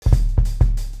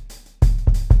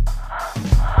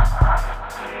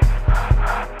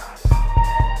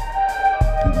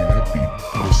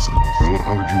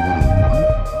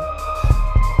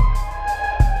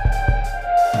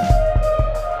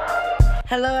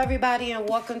Hello, everybody, and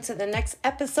welcome to the next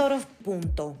episode of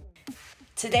Punto.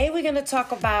 Today, we're going to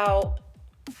talk about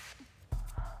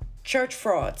church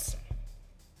frauds.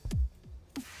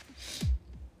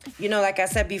 You know, like I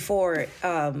said before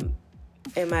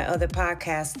in my other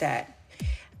podcast, that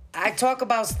I talk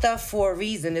about stuff for a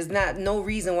reason. There's no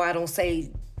reason why I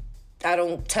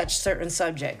don't touch certain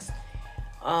subjects.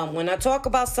 When I talk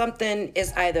about something,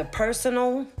 it's either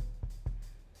personal.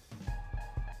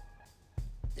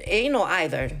 Ain't no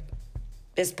either.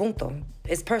 It's punto.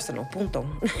 It's personal. Punto.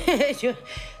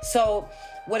 So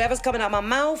whatever's coming out my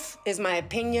mouth is my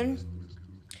opinion,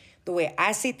 the way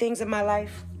I see things in my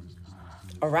life,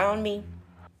 around me.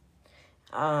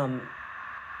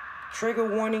 Trigger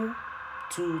warning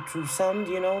to some,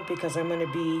 because I'm going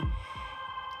to be...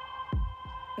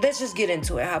 Let's just get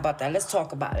into it. How about that? Let's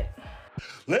talk about it.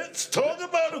 Let's talk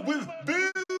about it with Bill.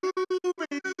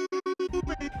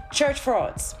 Church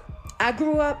frauds. I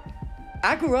grew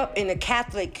up in a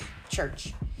Catholic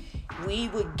church. We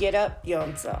would get up,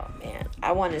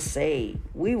 I want to say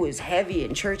we was heavy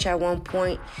in church at one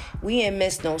point. We ain't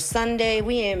miss no Sunday.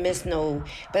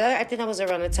 But I think that was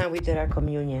around the time we did our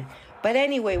communion. But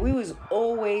anyway, we was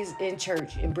always in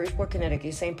church in Bridgeport,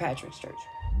 Connecticut, St. Patrick's Church.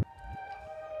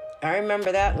 I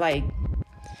remember that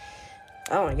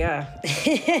oh my God.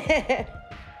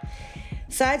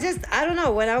 So I don't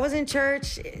know, when I was in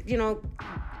church,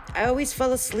 I always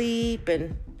fell asleep,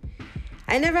 and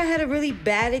I never had a really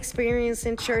bad experience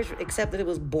in church, except that it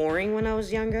was boring when I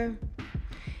was younger.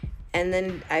 And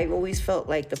then I always felt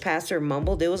like the pastor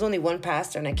mumbled. There was only one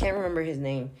pastor, and I can't remember his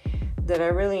name, that I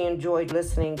really enjoyed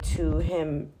listening to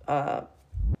him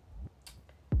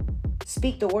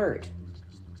speak the word.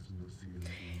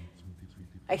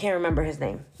 I can't remember his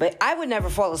name, but I would never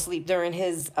fall asleep during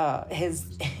his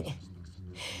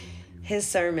his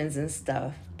sermons and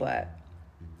stuff. But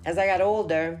as I got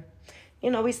older,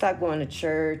 we stopped going to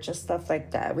church and stuff like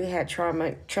that. We had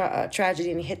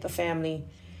tragedy and hit the family.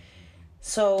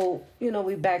 So,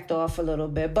 we backed off a little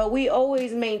bit, but we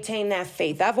always maintained that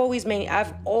faith. I've always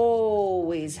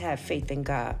had faith in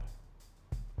God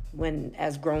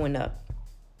as growing up.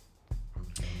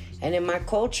 And in my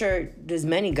culture, there's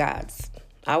many gods.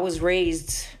 I was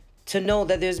raised to know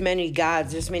that there's many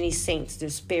gods, there's many saints,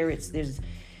 there's spirits, there's,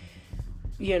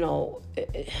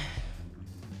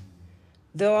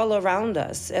 they're all around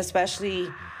us, especially,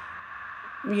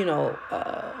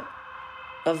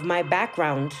 of my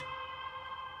background.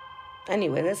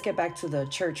 Anyway, let's get back to the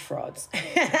church frauds.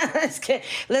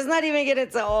 Let's not even get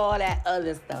into all that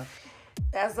other stuff.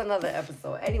 That's another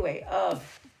episode. Anyway,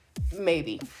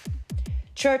 maybe.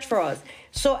 Church frauds.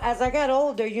 So as I got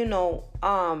older,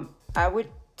 I would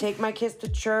take my kids to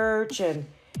church, and,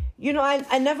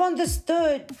 I never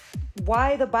understood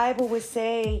why the Bible would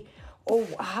say, or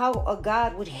how a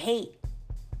God would hate.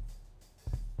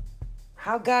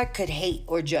 How God could hate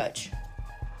or judge.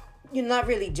 Not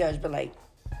really judge, but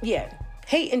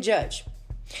hate and judge.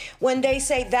 When they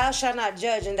say, thou shalt not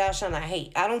judge and thou shalt not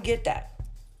hate. I don't get that.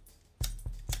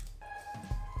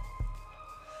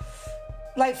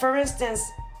 For instance,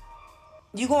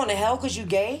 you going to hell because you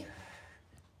gay?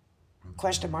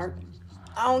 Question mark.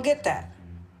 I don't get that.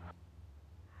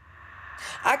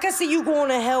 I can see you going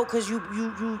to hell because you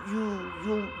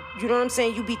know what I'm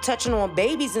saying? You be touching on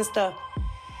babies and stuff.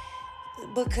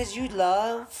 Because you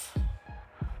love.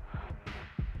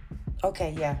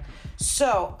 Okay, yeah.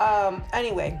 So,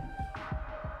 anyway.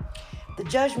 The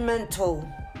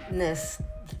judgmentalness,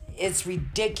 it's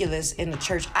ridiculous in the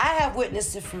church. I have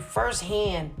witnessed it from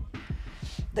firsthand.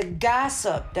 The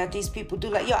gossip that these people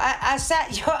do.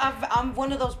 I'm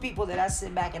one of those people that I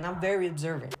sit back and I'm very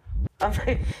observant.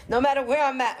 No matter where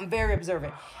I'm at, I'm very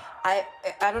observant. I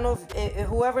don't know if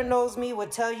whoever knows me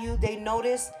would tell you they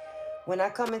notice when I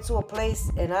come into a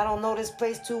place and I don't know this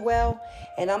place too well,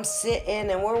 and I'm sitting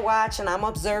and we're watching, I'm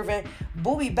observing,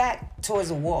 booby back towards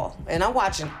the wall, and I'm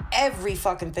watching every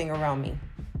fucking thing around me.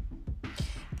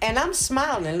 And I'm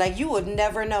smiling like you would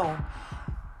never know.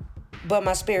 But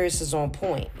my spirit is on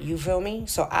point. You feel me?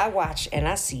 So I watch and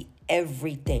I see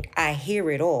everything. I hear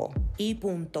it all. Y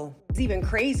punto. It's even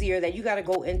crazier that you got to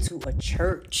go into a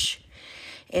church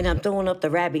and I'm throwing up the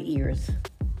rabbit ears.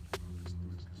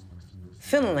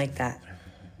 Feeling like that.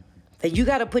 That you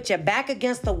got to put your back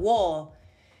against the wall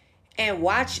and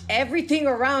watch everything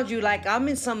around you like I'm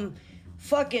in some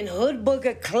fucking hood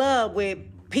booger club where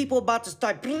people about to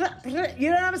start. You know what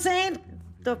I'm saying?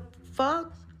 The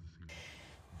fuck?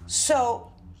 So,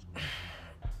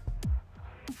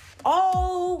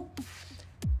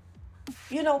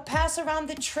 pass around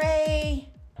the tray.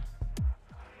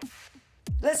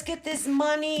 Let's get this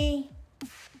money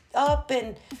up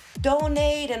and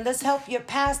donate and let's help your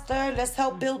pastor. Let's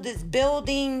help build this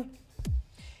building.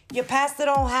 Your pastor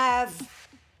don't have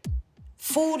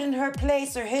food in her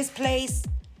place or his place.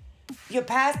 Your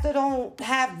pastor don't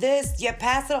have this. Your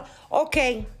pastor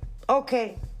okay.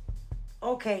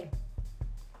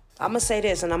 I'm going to say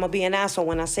this, and I'm going to be an asshole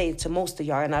when I say it to most of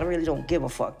y'all, and I really don't give a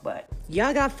fuck, but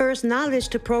y'all got first knowledge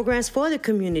to programs for the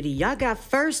community. Y'all got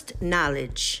first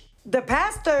knowledge. The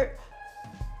pastor,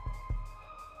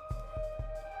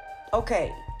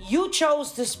 okay, you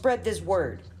chose to spread this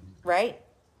word, right?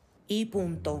 Y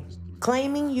punto.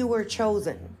 Claiming you were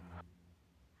chosen.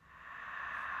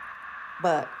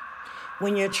 But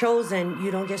when you're chosen, you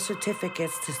don't get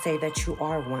certificates to say that you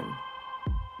are one.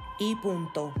 Y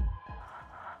punto.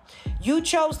 You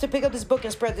chose to pick up this book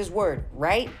and spread this word,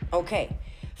 right? Okay.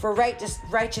 For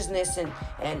righteousness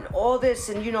and all this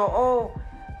and,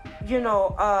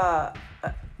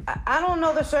 I don't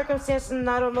know the circumstances and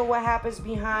I don't know what happens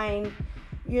behind,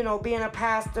 being a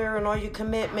pastor and all your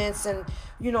commitments and,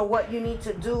 what you need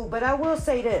to do. But I will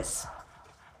say this.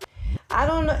 I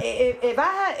don't know if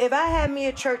I had me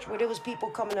a church where there was people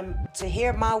coming to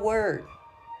hear my word.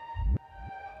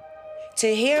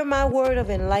 To hear my word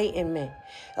of enlightenment,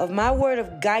 of my word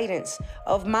of guidance,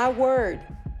 of my word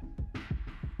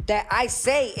that I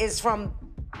say is from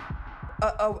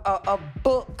a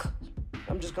book.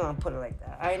 I'm just going to put it like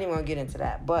that. I ain't even going to get into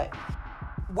that. But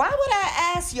why would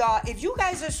I ask y'all, if you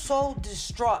guys are so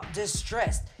distraught,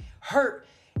 distressed, hurt,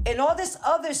 and all this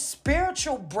other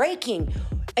spiritual breaking,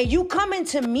 and you coming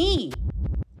to me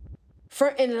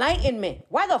for enlightenment,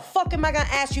 why the fuck am I going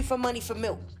to ask you for money for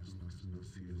milk?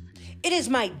 It is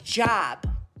my job.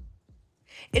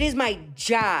 It is my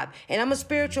job. And I'm a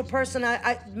spiritual person.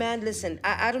 Man, listen,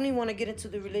 I don't even want to get into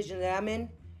the religion that I'm in,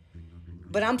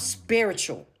 but I'm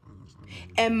spiritual.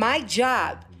 And my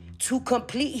job to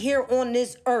complete here on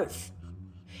this earth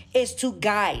is to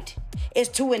guide, is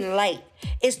to enlighten,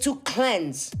 is to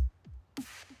cleanse,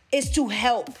 is to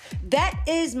help. That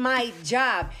is my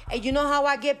job. And you know how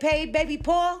I get paid, baby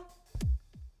Paul?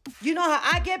 You know how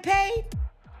I get paid?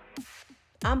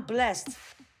 I'm blessed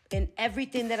in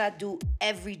everything that I do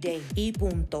every day. Y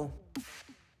punto.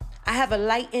 I have a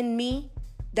light in me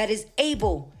that is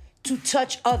able to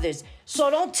touch others.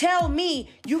 So don't tell me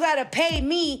you gotta pay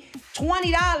me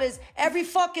 $20 every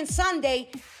fucking Sunday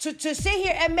to sit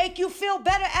here and make you feel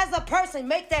better as a person.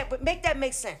 Make that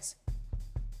make sense.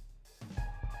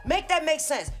 Make that make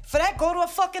sense. For that, go to a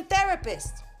fucking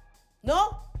therapist.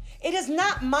 No? It is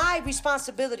not my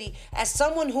responsibility as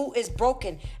someone who is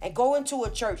broken and go into a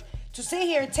church to sit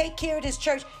here and take care of this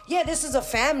church. Yeah, this is a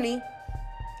family.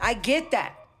 I get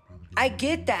that.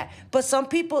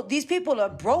 But these people are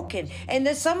broken. And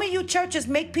then some of you churches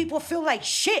make people feel like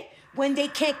shit when they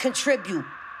can't contribute.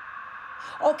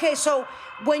 Okay, so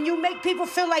when you make people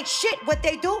feel like shit, what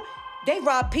they do, they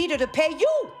rob Peter to pay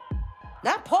you.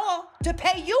 Not Paul, to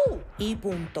pay you. Y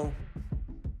punto.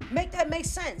 Make that make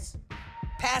sense.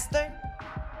 Pastor,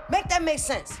 make that make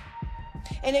sense.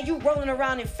 And then you rolling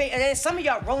around and then some of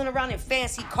y'all rolling around in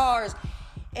fancy cars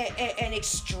and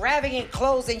extravagant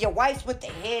clothes, and your wife's with the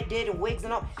hair did and wigs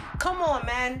and all. Come on,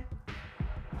 man.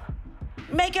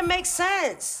 Make it make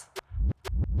sense.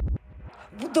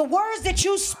 The words that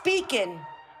you speaking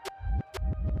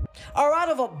are out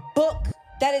of a book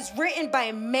that is written by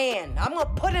a man. I'm going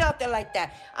to put it out there like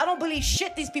that. I don't believe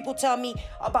shit these people tell me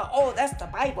about, oh, that's the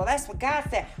Bible. That's what God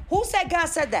said. Who said God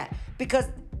said that? Because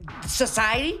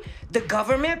society, the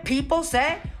government, people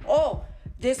said, oh,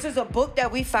 this is a book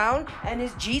that we found and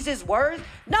it's Jesus' words.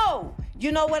 No.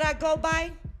 You know what I go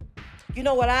by?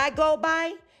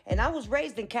 And I was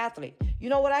raised in Catholic. You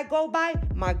know what I go by?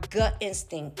 My gut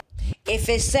instinct. If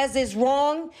it says it's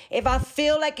wrong, if I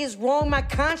feel like it's wrong, my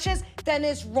conscience, then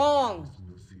it's wrong.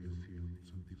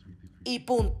 Y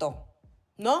punto.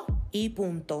 No? Y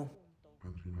punto.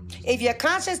 If your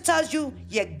conscience tells you,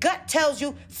 your gut tells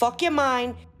you, fuck your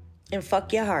mind and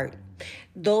fuck your heart.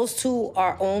 Those two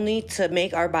are only to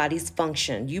make our bodies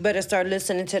function. You better start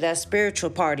listening to that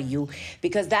spiritual part of you,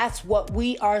 because that's what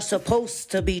we are supposed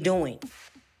to be doing.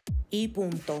 Y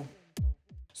punto.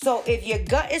 So if your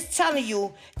gut is telling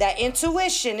you, that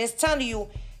intuition is telling you,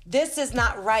 this is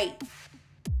not right,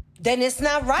 then it's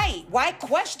not right. Why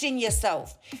question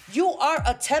yourself? You are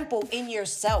a temple in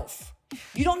yourself.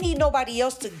 You don't need nobody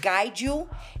else to guide you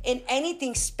in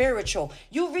anything spiritual.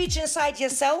 You reach inside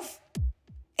yourself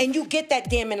and you get that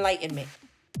damn enlightenment.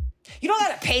 You don't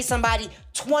gotta pay somebody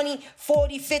 $20,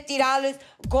 $40, $50,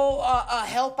 go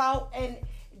help out and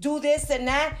do this and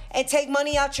that and take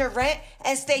money out your rent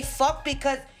and stay fucked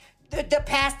because the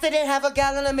pastor didn't have a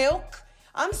gallon of milk.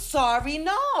 I'm sorry,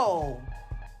 no.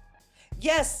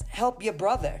 Yes, help your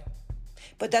brother.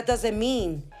 But that doesn't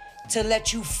mean to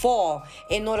let you fall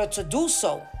in order to do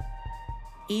so.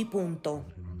 Y punto.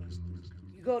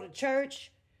 You go to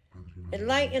church,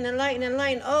 enlighten.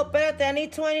 Oh, Bertha, I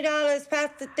need $20, pass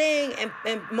the thing.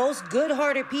 And most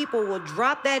good-hearted people will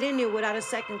drop that in there without a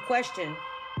second question.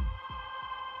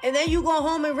 And then you go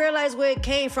home and realize where it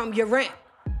came from, your rent.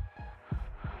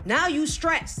 Now you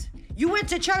stressed. You went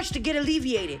to church to get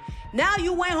alleviated. Now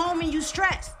you went home and you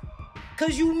stressed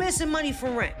because you missing money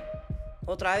from rent.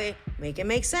 Otra vez, make it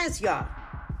make sense, y'all.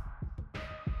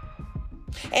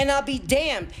 And I'll be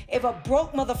damned if a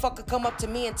broke motherfucker come up to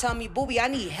me and tell me, Booby, I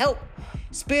need help.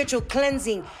 Spiritual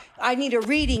cleansing. I need a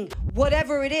reading.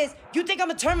 Whatever it is. You think I'm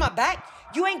going to turn my back?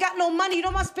 You ain't got no money. You know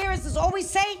what my spirits is always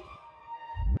say?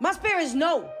 My spirits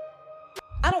know.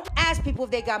 I don't ask people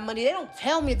if they got money. They don't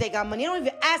tell me if they got money. I don't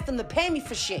even ask them to pay me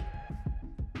for shit.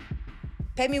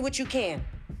 Pay me what you can.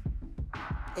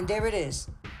 And there it is.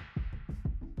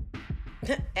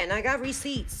 And I got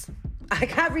receipts.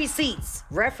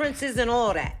 References and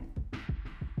all that.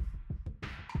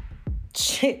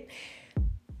 Shit.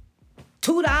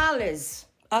 $2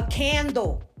 a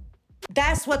candle.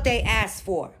 That's what they asked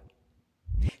for.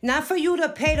 Not for you to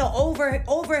pay the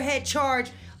overhead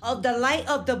charge of the light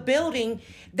of the building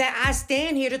that I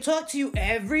stand here to talk to you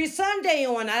every Sunday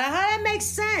on. How that makes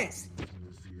sense?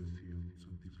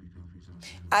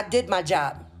 I did my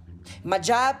job. My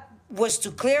job was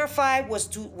to clarify, was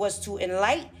to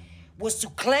enlighten, was to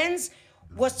cleanse,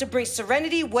 was to bring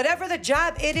serenity. Whatever the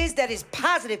job it is that is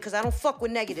positive, because I don't fuck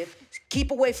with negative.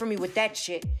 Keep away from me with that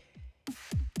shit.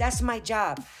 That's my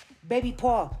job. Baby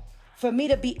Paul, for me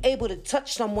to be able to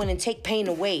touch someone and take pain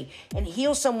away and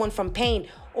heal someone from pain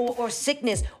or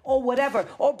sickness or whatever,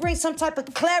 or bring some type of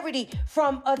clarity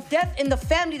from a death in the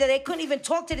family that they couldn't even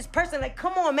talk to this person. Like,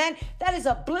 come on, man. That is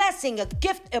a blessing, a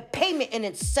gift, a payment in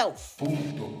itself.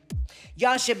 Punto.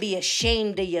 Y'all should be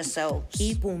ashamed of yourselves.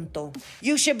 Y punto.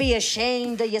 You should be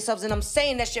ashamed of yourselves. And I'm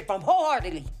saying that shit from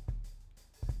wholeheartedly.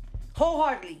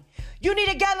 Wholeheartedly. You need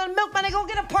a gallon of milk, man. Go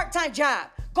get a part-time job.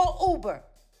 Go Uber.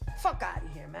 Fuck out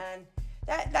of here, man.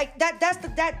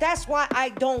 That's why I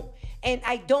don't, and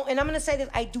I'm gonna say this,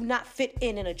 I do not fit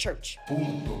in a church.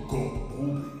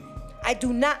 I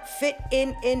do not fit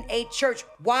in a church.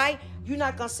 Why? You're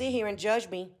not gonna sit here and judge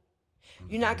me.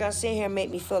 You're not gonna sit here and make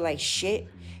me feel like shit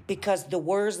because the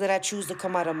words that I choose to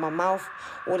come out of my mouth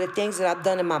or the things that I've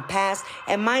done in my past.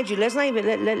 And mind you, let's not even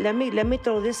let me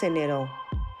throw this in there though.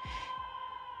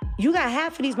 You got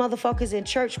half of these motherfuckers in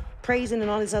church praising and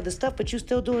all this other stuff, but you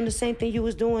still doing the same thing you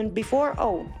was doing before?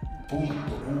 Oh.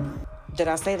 Did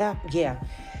I say that? Yeah.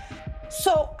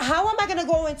 So how am I going to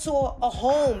go into a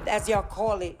home, as y'all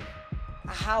call it,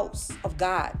 a house of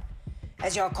God,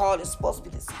 as y'all call it, it's supposed to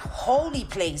be this holy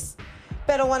place.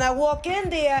 But when I walk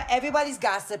in there, everybody's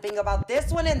gossiping about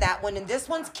this one and that one and this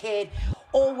one's kid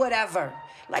or whatever.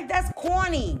 Like, that's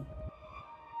corny.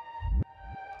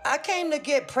 I came to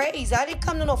get praise. I didn't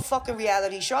come to no fucking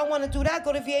reality show. I want to do that.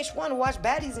 Go to VH1 and watch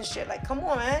baddies and shit. Like, come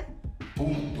on, man.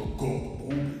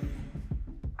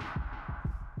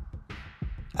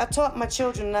 I taught my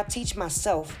children and I teach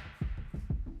myself.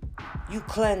 You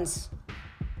cleanse.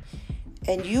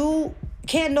 And you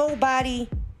can't nobody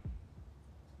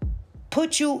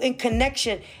put you in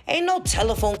connection. Ain't no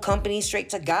telephone company straight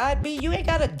to God, B. You ain't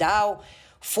got to dial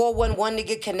 411 to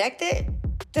get connected.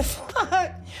 The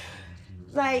fuck?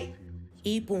 Like,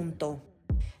 y punto.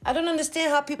 I don't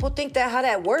understand how people think that, how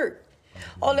that works.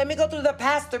 Oh, let me go through the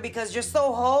pastor because you're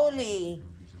so holy.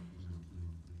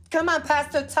 Come on,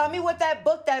 pastor, tell me what that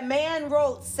book that man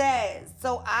wrote says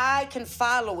so I can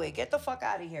follow it. Get the fuck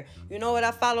out of here. You know what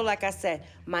I follow? Like I said,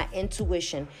 my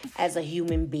intuition as a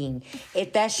human being.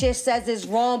 If that shit says it's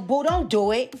wrong, boo, don't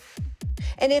do it.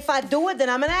 And if I do it, then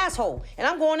I'm an asshole and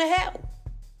I'm going to hell.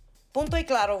 Punto y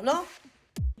claro, no?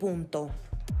 Punto.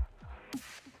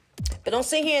 But don't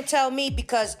sit here and tell me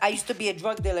because I used to be a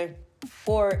drug dealer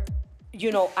or,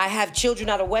 I have children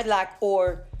out of wedlock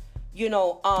or,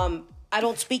 I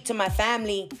don't speak to my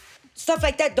family, stuff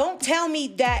like that. Don't tell me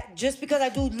that just because I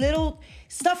do little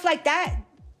stuff like that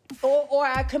or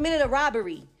I committed a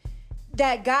robbery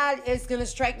that God is going to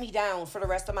strike me down for the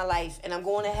rest of my life and I'm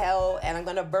going to hell and I'm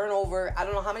going to burn over I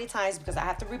don't know how many times because I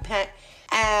have to repent.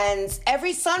 And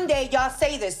every Sunday, y'all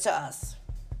say this to us.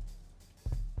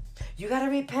 You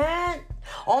gotta repent.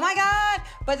 Oh my God.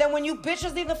 But then when you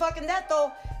bitches leave the fucking death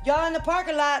though, y'all in the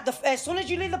parking lot, as soon as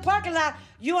you leave the parking lot,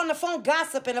 you on the phone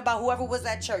gossiping about whoever was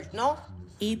at church, no?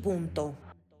 Y punto.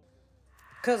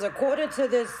 Because according to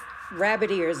this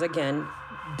rabbit ears again,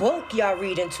 book y'all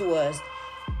reading to us,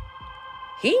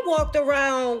 He walked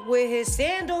around with his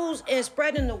sandals and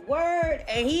spreading the word,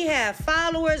 and he had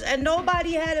followers, and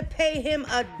nobody had to pay him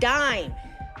a dime.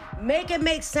 Make it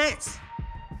make sense.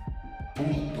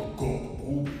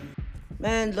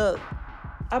 Man, look,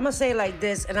 I'm gonna say it like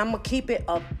this, and I'm gonna keep it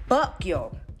a buck,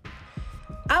 yo.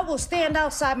 I will stand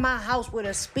outside my house with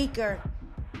a speaker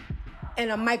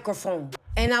and a microphone,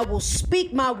 and I will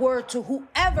speak my word to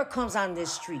whoever comes on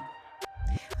this street.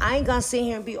 I ain't gonna sit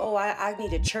here and be, I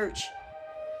need a church.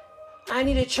 I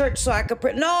need a church so I could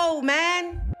pray. No,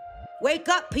 man. Wake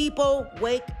up, people.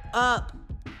 Wake up.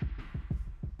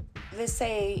 Let's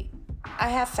say I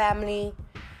have family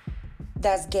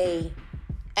that's gay,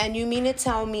 and you mean to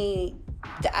tell me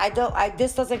that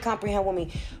this doesn't comprehend with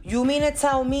me. You mean to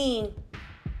tell me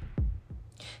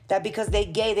that because they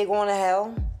gay, they going to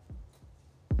hell?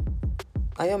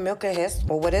 Ay, Dios mío, ¿qué es esto?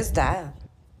 Well, what is that?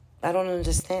 I don't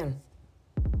understand.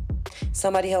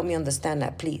 Somebody help me understand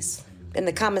that, please. In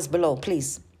the comments below,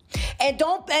 please. And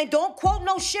don't quote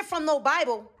no shit from no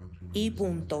Bible. Y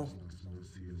punto.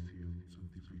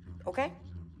 Okay?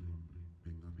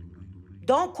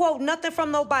 Don't quote nothing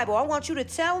from no Bible. I want you to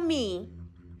tell me,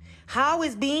 how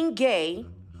is being gay,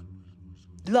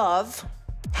 love,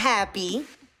 happy,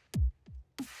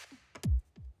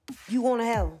 you going to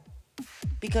hell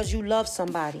because you love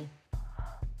somebody?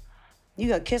 You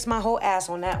gonna kiss my whole ass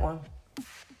on that one.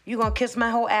 You gonna kiss my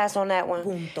whole ass on that one.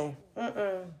 Punto.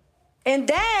 And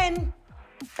then,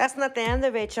 that's not the end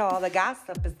of it, y'all. The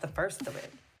gossip is the first of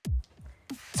it.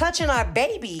 Touching our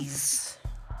babies.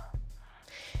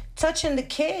 Touching the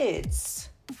kids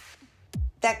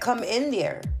that come in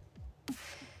there.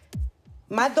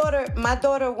 My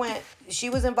daughter went, she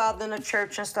was involved in a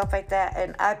church and stuff like that,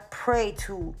 and I pray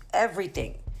to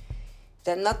everything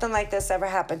that nothing like this ever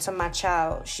happened to my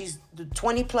child. She's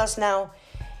 20 plus now,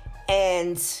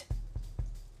 and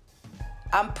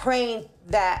I'm praying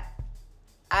that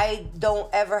I don't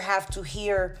ever have to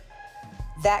hear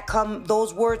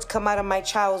those words come out of my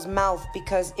child's mouth,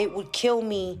 because it would kill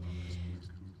me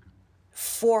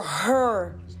for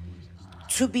her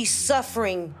to be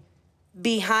suffering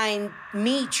behind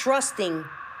me trusting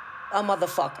a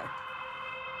motherfucker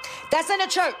that's in the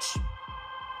church.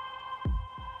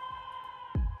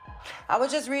 I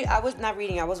was listening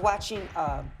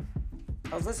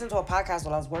to a podcast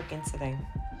while I was working today.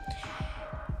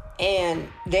 And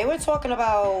they were talking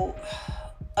about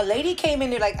a lady came in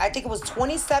there, like, I think it was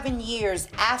 27 years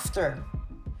after.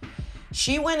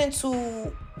 She went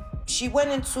into,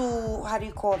 how do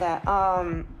you call that?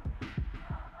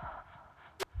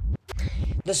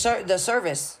 The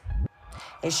service.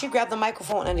 And she grabbed the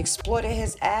microphone and exploited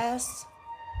his ass.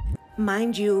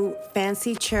 Mind you,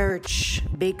 fancy church,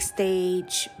 big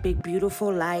stage, big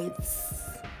beautiful lights.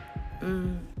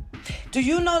 Do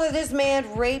you know that this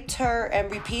man raped her and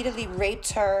repeatedly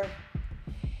raped her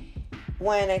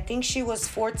when I think she was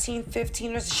 14,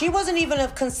 15, or she wasn't even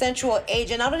of consensual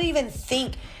age, and I don't even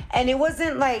think, and it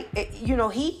wasn't like,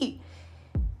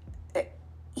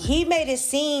 he made it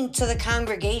seem to the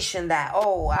congregation that,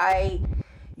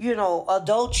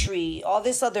 adultery, all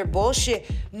this other bullshit.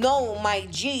 No, my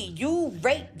G, you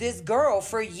raped this girl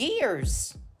for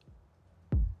years.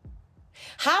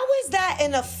 How is that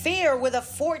an affair with a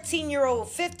 14-year-old,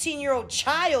 15-year-old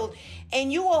child,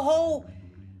 and you a whole,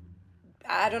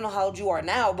 I don't know how old you are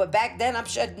now, but back then, I'm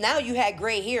sure now you had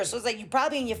gray hair. So it's like you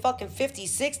probably in your fucking 50s,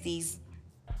 60s.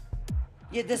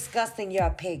 You're disgusting, you're a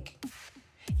pig.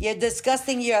 You're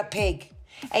disgusting, you're a pig.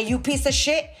 And you piece of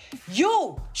shit,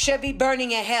 you should be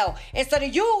burning in hell. Instead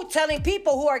of you telling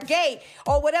people who are gay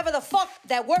or whatever the fuck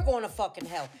that we're going to fucking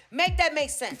hell. Make that make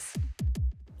sense.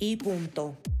 Y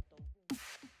punto.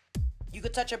 You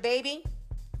could touch a baby,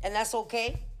 and that's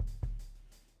okay.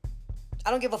 I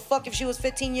don't give a fuck if she was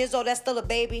 15 years old. That's still a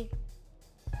baby.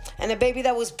 And a baby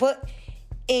that was put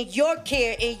in your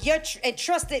care, and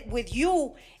trusted with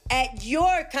you at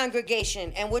your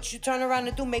congregation. And what you turn around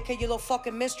and do, make her your little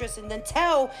fucking mistress, and then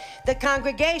tell the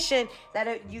congregation that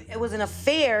it was an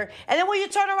affair. And then when you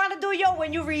turn around and do,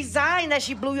 when you resign that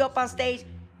she blew you up on stage,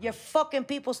 your fucking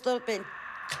people stood up and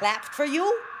clapped for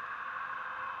you?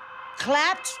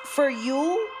 Clapped for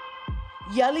you?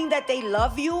 Yelling that they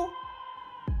love you?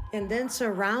 And then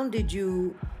surrounded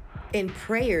you in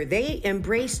prayer. They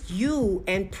embraced you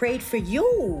and prayed for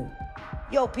you.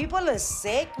 Yo, people are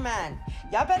sick, man.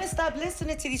 Y'all better stop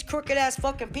listening to these crooked ass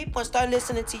fucking people and start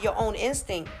listening to your own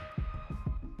instinct.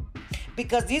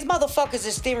 Because these motherfuckers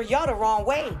are steering y'all the wrong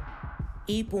way.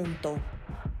 Y punto.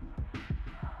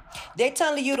 They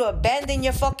telling you to abandon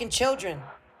your fucking children.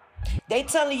 They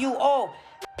telling you,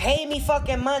 pay me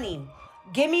fucking money.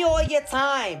 Give me all your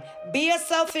time. Be a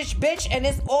selfish bitch, and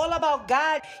it's all about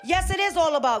God. Yes, it is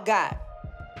all about God.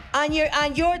 On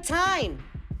your time.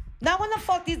 Now when the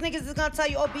fuck these niggas is gonna tell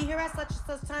you, oh, be here at such and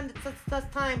such time to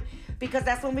such time, because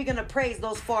that's when we're gonna praise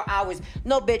those 4 hours.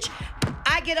 No, bitch.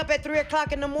 I get up at 3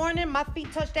 o'clock in the morning, my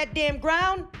feet touch that damn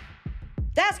ground.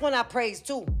 That's when I praise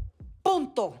too.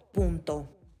 Punto.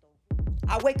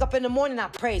 I wake up in the morning, I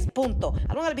praise. Punto.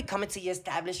 I don't gotta be coming to your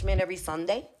establishment every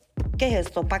Sunday. ¿Qué es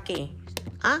esto? ¿Pa' qué?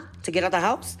 Huh? To get out the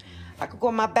house? I could go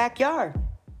in my backyard,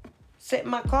 sit in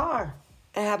my car,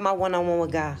 and have my one-on-one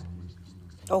with God.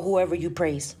 Or whoever you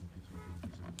praise.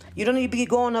 You don't need to be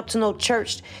going up to no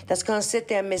church that's going to sit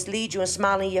there and mislead you and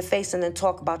smile in your face and then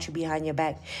talk about you behind your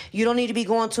back. You don't need to be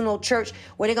going to no church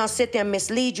where they're going to sit there and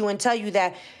mislead you and tell you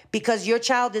that because your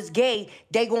child is gay,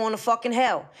 they going to fucking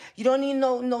hell. You don't need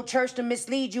no church to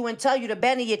mislead you and tell you to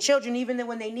abandon your children even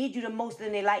when they need you the most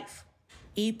in their life.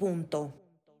 Y punto.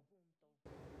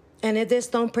 And if this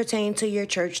don't pertain to your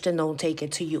church, then don't take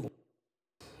it to you.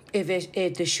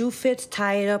 If the shoe fits,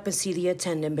 tie it up and see the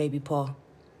attendant, baby Paul.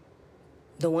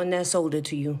 The one that sold it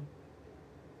to you.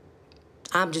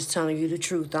 I'm just telling you the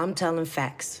truth. I'm telling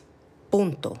facts.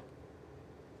 Punto.